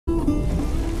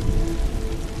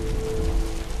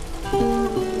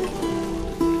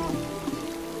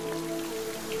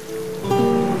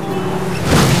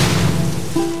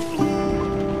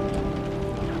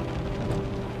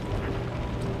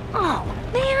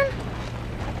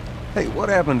Hey, what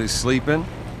happened to sleeping?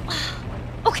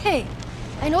 Okay,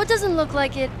 I know it doesn't look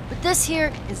like it, but this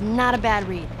here is not a bad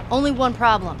read. Only one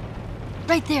problem.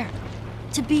 Right there.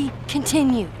 To be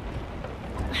continued.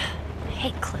 I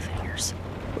hate cliffhangers.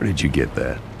 Where did you get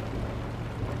that?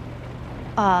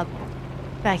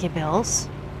 Back at Bill's.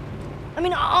 I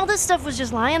mean, all this stuff was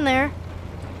just lying there.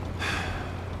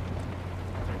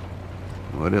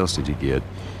 What else did you get?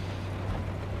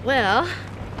 Well...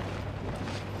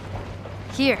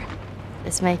 Here.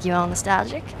 This make you all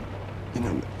nostalgic? You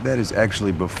know, that is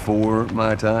actually before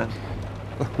my time.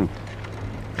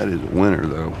 That is winter,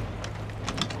 though.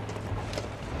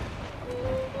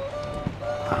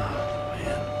 Oh,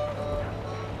 man.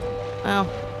 Well,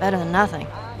 better than nothing.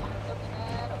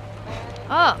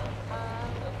 Oh.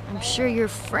 I'm sure your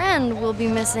friend will be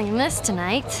missing this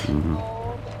tonight. Mm-hmm.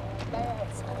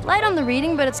 It's light on the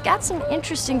reading, but it's got some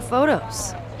interesting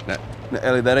photos. Now,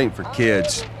 Ellie, that ain't for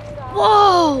kids.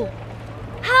 Whoa!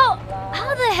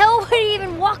 How the hell would he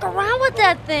even walk around with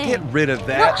that thing? Get rid of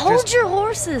that. Well, hold your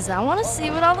horses. I want to see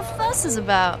what all the fuss is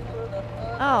about.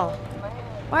 Oh.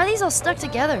 Why are these all stuck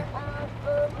together?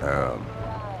 I'm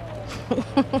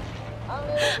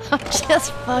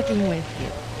just fucking with you.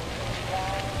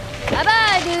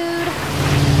 Bye-bye, dude.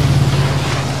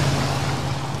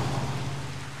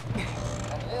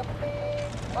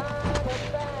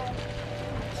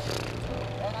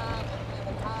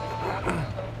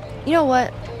 You know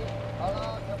what?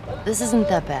 This isn't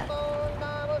that bad.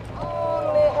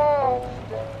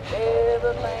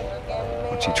 Why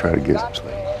don't you try to get some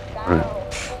sleep? All right.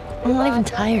 I'm not even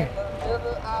tired.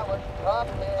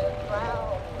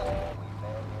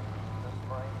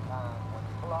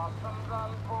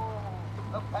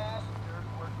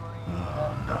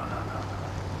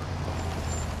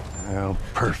 Oh,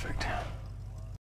 perfect.